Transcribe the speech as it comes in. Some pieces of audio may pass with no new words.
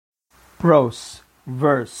Prose,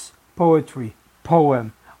 verse, poetry,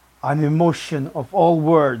 poem, an emotion of all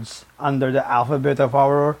words under the alphabet of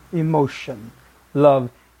our emotion.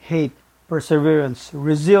 Love, hate, perseverance,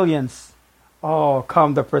 resilience. Oh,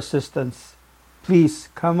 come the persistence. Please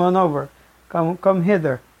come on over. Come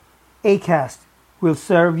hither. Acast will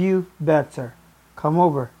serve you better. Come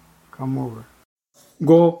over. Come over.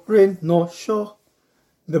 Go Rin no Sho.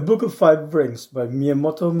 The Book of Five Rings by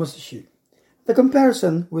Miyamoto Musashi. The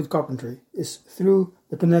comparison with carpentry is through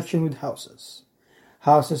the connection with houses.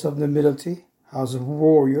 Houses of nobility, house of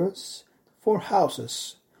warriors, four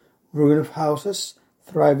houses, ruin of houses,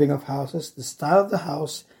 thriving of houses, the style of the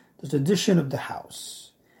house, the tradition of the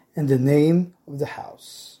house, and the name of the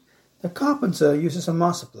house. The carpenter uses a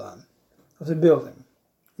master plan of the building.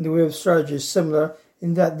 And the way of strategy is similar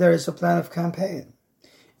in that there is a plan of campaign.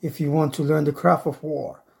 If you want to learn the craft of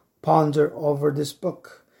war, ponder over this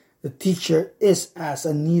book. The teacher is as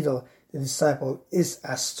a needle, the disciple is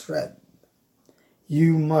as thread.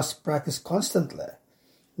 You must practice constantly.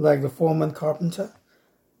 Like the foreman carpenter,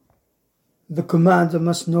 the commander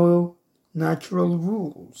must know natural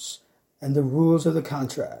rules, and the rules of the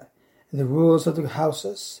country, and the rules of the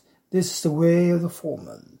houses. This is the way of the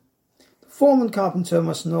foreman. The foreman carpenter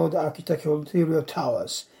must know the architectural theory of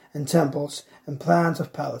towers, and temples, and plans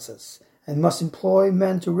of palaces, and must employ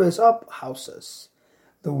men to raise up houses.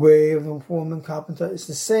 The way of the foreman carpenter is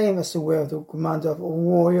the same as the way of the commander of a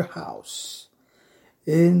warrior house.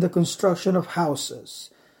 In the construction of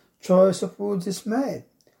houses, choice of woods is made.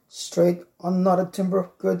 Straight, unknotted timber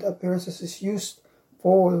of good appearances is used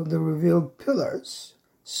for the revealed pillars.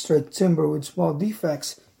 Straight timber with small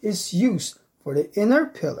defects is used for the inner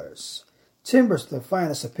pillars. Timbers of the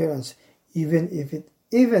finest appearance, even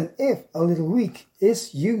if a little weak,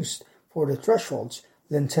 is used for the thresholds,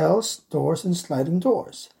 lintels, doors, and sliding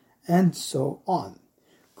doors, and so on.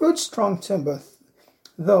 Good strong timber,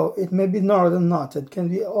 though it may be gnarled and knotted,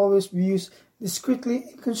 can always be used discreetly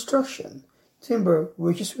in construction. Timber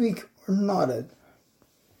which is weak or knotted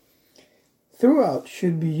throughout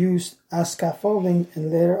should be used as scaffolding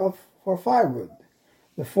and later for firewood.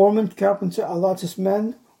 The foreman carpenter allots his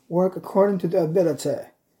men work according to their ability.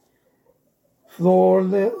 Floor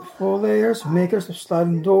layers, makers of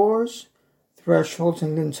sliding doors, thresholds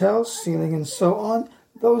and lintels, ceiling and so on.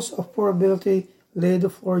 Those of poor ability lay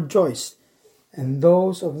the floor joist, and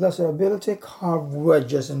those of lesser ability carve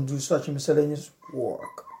wedges and do such miscellaneous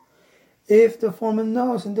work. If the foreman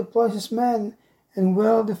knows and deploys his men, and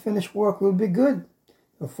well the finished work will be good.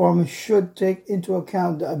 The foreman should take into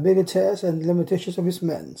account the abilities and limitations of his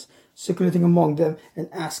men, circulating among them and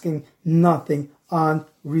asking nothing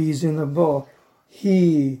unreasonable.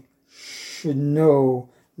 He should know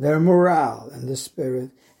their morale and the spirit,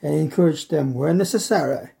 and encourage them where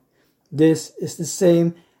necessary. This is the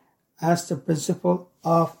same as the principle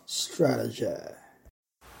of strategy.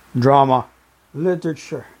 Drama,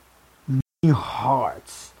 literature, beating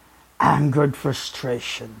hearts, angered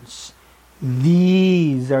frustrations.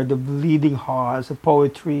 These are the bleeding hearts of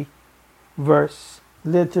poetry, verse,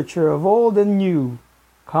 literature of old and new.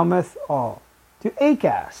 Cometh all to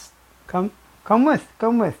Acast. Come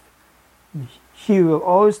with. He will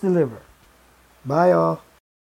always deliver. Bye all.